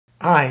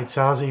Hi, it's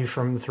Ozzy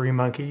from Three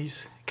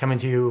Monkeys, coming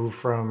to you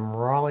from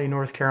Raleigh,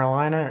 North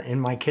Carolina, in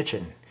my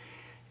kitchen.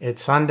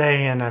 It's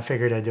Sunday, and I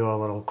figured I'd do a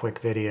little quick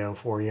video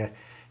for you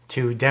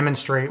to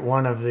demonstrate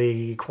one of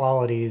the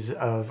qualities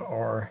of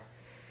our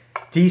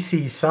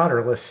DC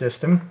solderless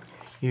system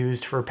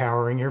used for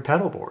powering your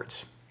pedal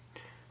boards.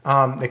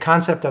 The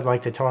concept I'd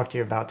like to talk to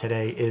you about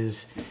today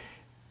is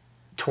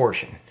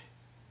torsion.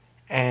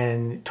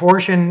 And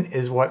torsion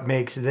is what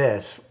makes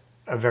this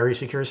a very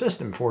secure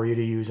system for you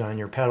to use on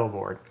your pedal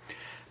board.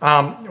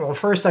 Well,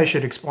 first I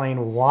should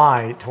explain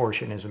why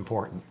torsion is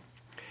important.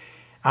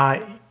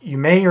 You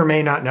may or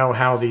may not know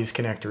how these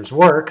connectors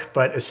work,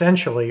 but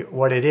essentially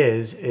what it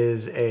is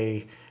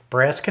a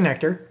brass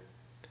connector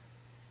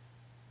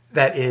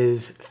that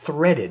is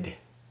threaded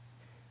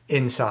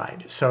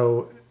inside.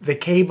 So the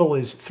cable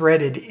is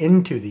threaded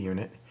into the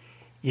unit.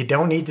 You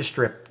don't need to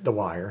strip the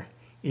wire.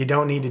 You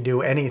don't need to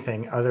do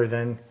anything other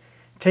than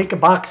take a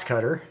box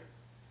cutter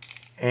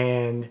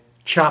and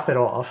chop it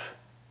off,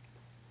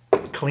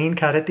 clean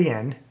cut at the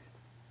end,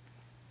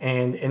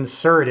 and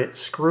insert it,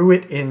 screw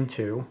it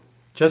into,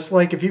 just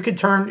like if you could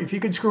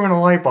screw in a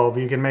light bulb,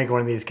 you can make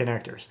one of these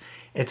connectors.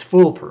 It's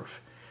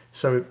foolproof.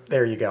 So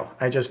there you go.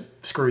 I just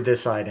screwed this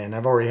side in.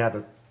 I've already have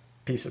a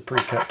piece of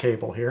pre-cut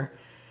cable here,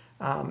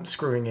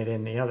 screwing it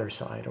in the other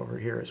side over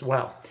here as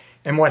well.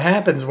 And what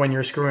happens when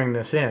you're screwing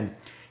this in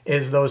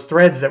is those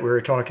threads that we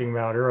were talking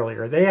about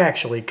earlier, they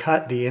actually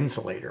cut the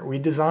insulator. We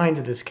designed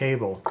this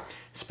cable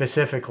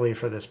specifically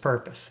for this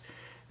purpose.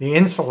 The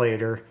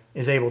insulator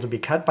is able to be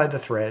cut by the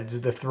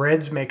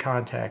threads make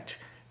contact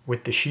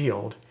with the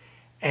shield,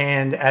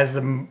 and as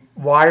the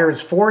wire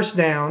is forced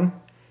down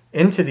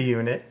into the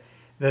unit,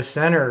 the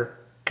center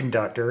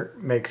conductor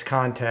makes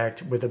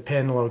contact with a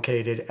pin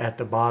located at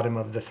the bottom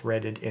of the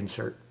threaded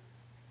insert.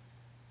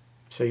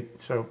 See,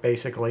 so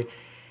basically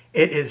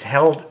it is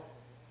held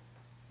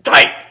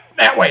tight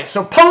that way.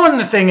 So pulling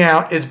the thing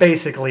out is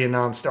basically a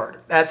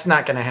non-starter. That's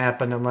not going to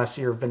happen unless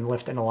you've been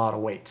lifting a lot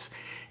of weights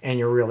and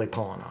you're really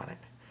pulling on it.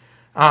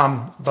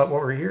 But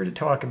what we're here to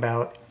talk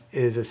about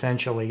is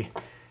essentially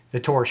the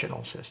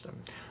torsional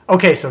system.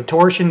 Okay, so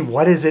torsion,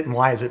 what is it and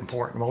why is it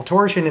important? Well,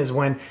 torsion is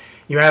when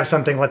you have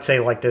something, let's say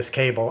like this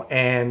cable,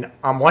 and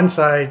on one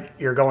side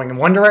you're going in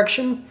one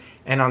direction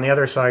and on the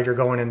other side you're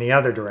going in the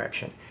other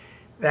direction.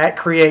 That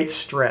creates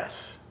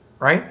stress,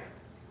 right?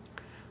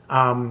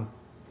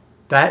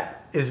 That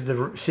is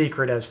the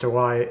secret as to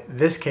why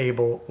this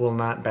cable will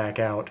not back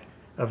out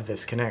of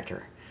this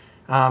connector.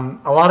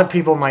 A lot of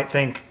people might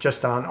think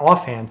just on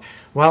offhand,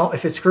 well,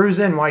 if it screws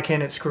in, why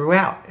can't it screw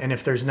out? And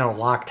if there's no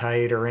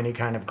Loctite or any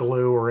kind of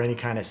glue or any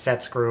kind of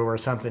set screw or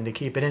something to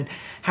keep it in,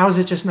 how is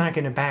it just not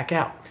going to back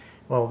out?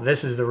 Well,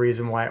 this is the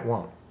reason why it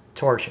won't.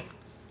 Torsion.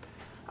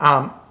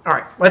 All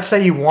right, let's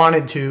say you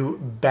wanted to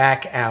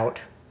back out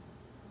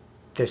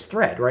this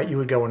thread, right? You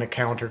would go in a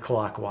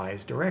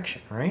counterclockwise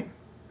direction, right?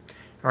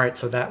 All right,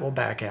 so that will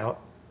back out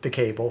the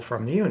cable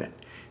from the unit.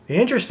 The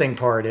interesting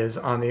part is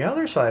on the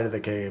other side of the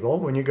cable,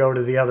 when you go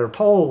to the other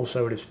pole,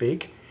 so to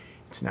speak,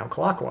 it's now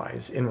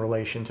clockwise in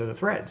relation to the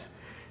threads.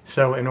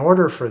 So in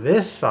order for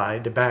this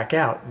side to back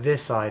out,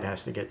 this side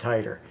has to get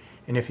tighter.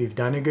 And if you've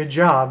done a good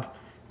job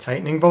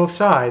tightening both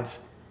sides,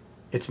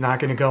 it's not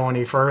going to go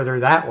any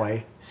further that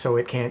way, so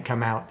it can't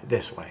come out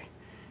this way.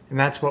 And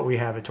that's what we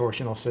have a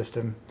torsional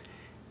system.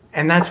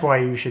 And that's why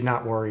you should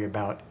not worry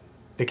about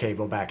the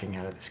cable backing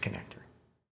out of this connector.